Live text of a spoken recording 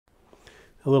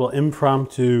a little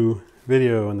impromptu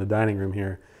video in the dining room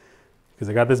here because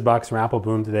I got this box from Apple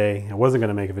Boom today. I wasn't going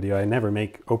to make a video. I never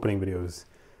make opening videos.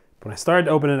 But when I started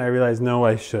to open it, I realized, no,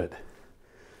 I should.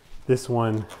 This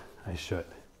one, I should.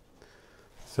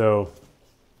 So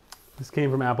this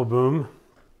came from Apple Boom.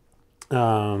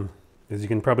 As you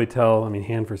can probably tell, I mean,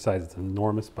 hand for size, it's an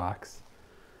enormous box.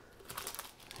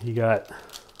 You got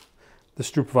the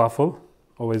stroopwafel,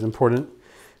 always important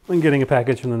when getting a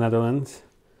package from the Netherlands.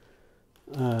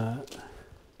 An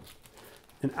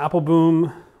Apple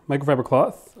Boom microfiber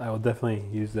cloth, I will definitely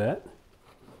use that.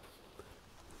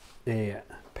 A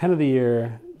Pen of the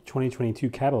Year 2022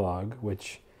 catalog,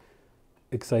 which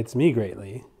excites me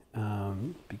greatly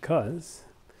because,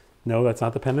 no, that's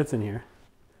not the pen that's in here.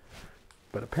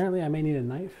 But apparently I may need a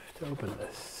knife to open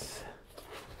this.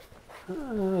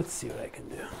 Let's see what I can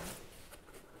do.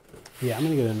 Yeah, I'm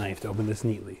gonna get a knife to open this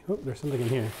neatly. Oh, there's something in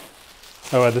here.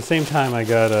 Oh, at the same time I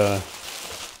got a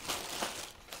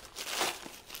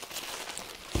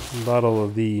bottle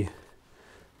of the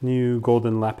new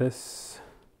golden lapis.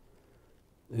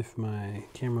 If my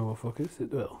camera will focus,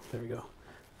 it will. There we go.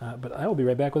 But I will be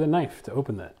right back with a knife to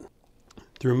open that.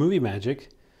 Through movie magic,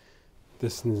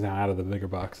 this is now out of the bigger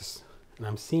box, and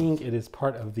I'm seeing it is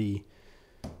part of the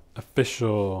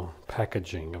official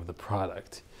packaging of the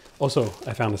product. Also,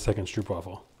 I found a second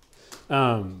stroopwafel.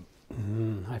 I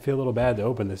feel a little bad to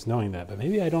open this knowing that, but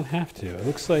maybe I don't have to. It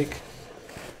looks like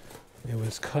it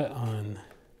was cut on...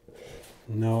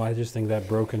 No, I just think that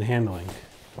broken handling.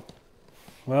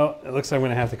 Well, it looks like I'm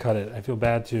gonna have to cut it. I feel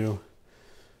bad too.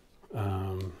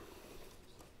 I'm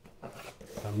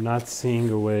not seeing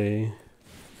a way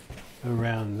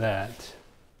around that.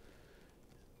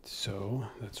 So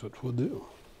that's what we'll do.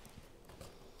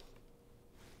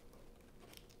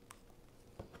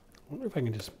 I wonder if I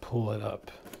can just pull it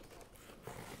up.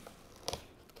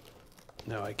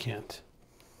 No, I can't.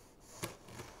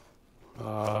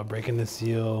 Breaking the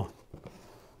seal.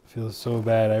 Feels so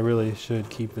bad. I really should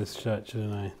keep this shut,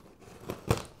 shouldn't I?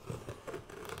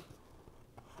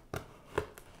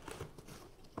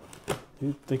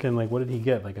 You're thinking, like, what did he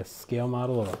get? Like a scale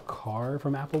model of a car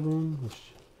from Apple Boom?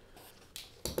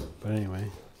 But anyway.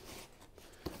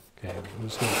 Okay, I'm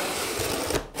just gonna...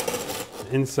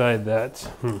 Inside that,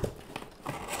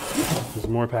 there's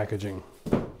more packaging.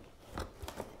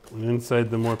 And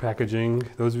inside the more packaging,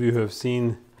 those of you who have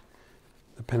seen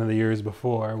the Pen of the Years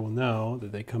before will know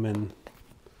that they come in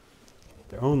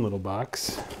their own little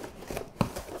box,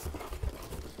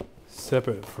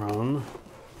 separate from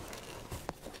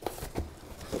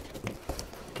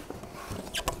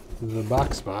the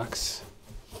box.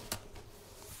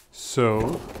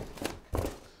 So,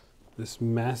 this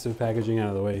massive packaging out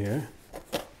of the way here.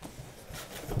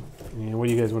 And what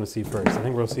do you guys want to see first? I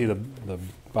think we'll see the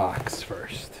box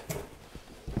first.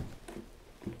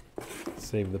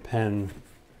 Save the pen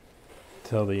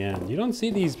till the end. You don't see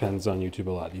these pens on YouTube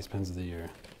a lot, these Pens of the Year.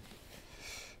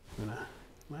 Am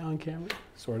I on camera?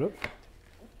 Sort of.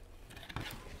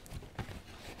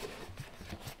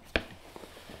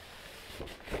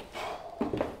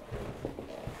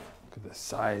 Look at the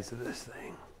size of this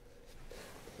thing.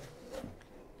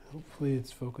 Hopefully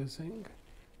it's focusing,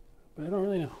 but I don't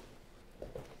really know.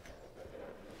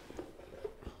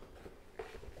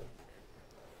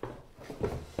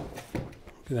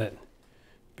 Look at that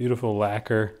beautiful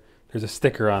lacquer. There's a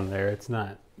sticker on there. It's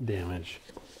not damaged.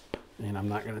 And I'm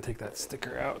not going to take that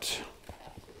sticker out.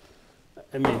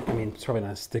 I mean, it's probably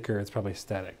not a sticker. It's probably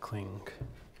static cling.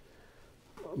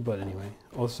 But anyway.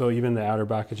 Also, even the outer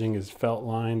packaging is felt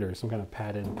lined or some kind of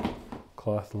padded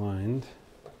cloth lined.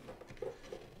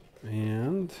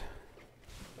 And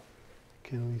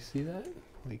can we see that?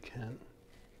 We can.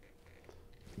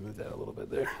 Move that a little bit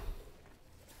there.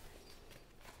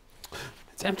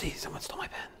 It's empty. Someone stole my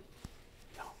pen.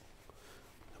 No,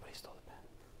 nobody stole the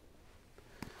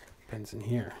pen. Pen's in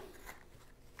here.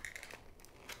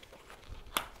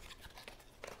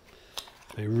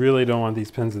 They really don't want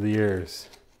these Pens of the Years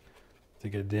to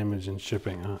get damaged in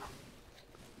shipping, huh?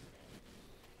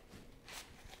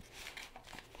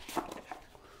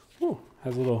 Ooh,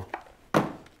 has a little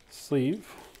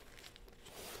sleeve.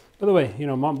 By the way, you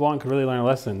know, Mont Blanc could really learn a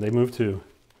lesson. They moved to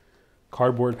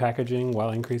cardboard packaging while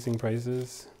increasing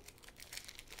prices.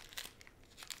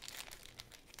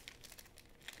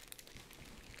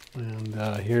 And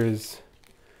here's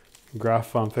Graf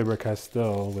from Faber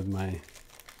Castell with my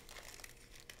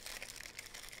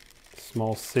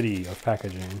small city of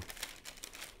packaging.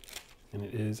 And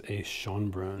it is a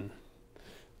Schonbrunn.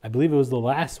 I believe it was the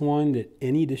last one that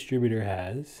any distributor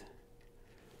has.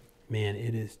 Man,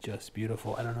 it is just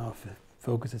beautiful. I don't know if the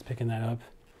focus is picking that up.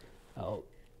 I'll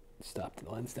stop the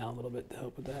lens down a little bit to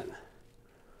help with that.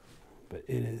 But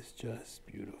it is just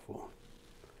beautiful.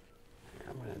 Here,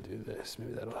 I'm gonna do this.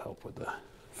 Maybe that'll help with the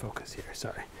focus here.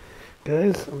 Sorry.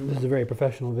 Guys, this is a very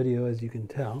professional video, as you can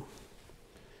tell.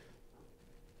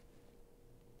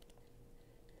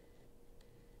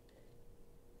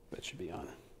 That should be on.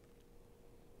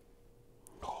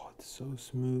 Oh, it's so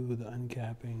smooth, the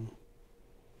uncapping.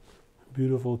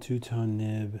 Beautiful two-tone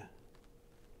nib.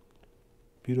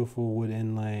 Beautiful wood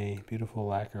inlay, beautiful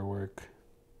lacquer work.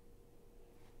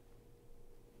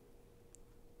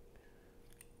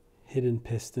 Hidden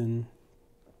piston.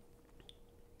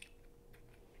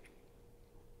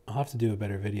 I'll have to do a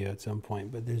better video at some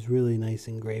point, but there's really nice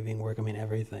engraving work. I mean,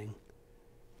 everything.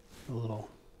 A little,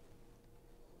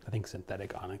 I think,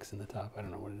 synthetic onyx in the top. I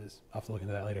don't know what it is. I'll have to look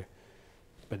into that later.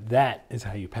 But that is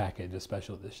how you package a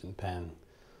special edition pen.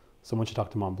 Someone should talk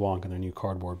to Mont Blanc and their new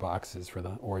cardboard boxes for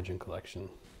the Origin collection.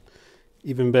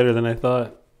 Even better than I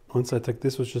thought. Once I took,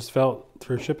 this was just felt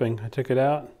for shipping. I took it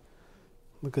out.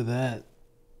 Look at that.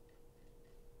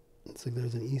 It's like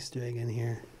there's an Easter egg in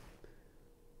here.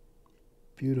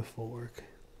 Beautiful work.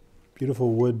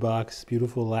 Beautiful wood box,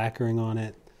 beautiful lacquering on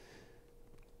it.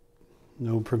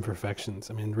 No imperfections.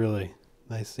 I mean, really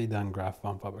nicely done, Graf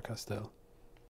von Faber Castell.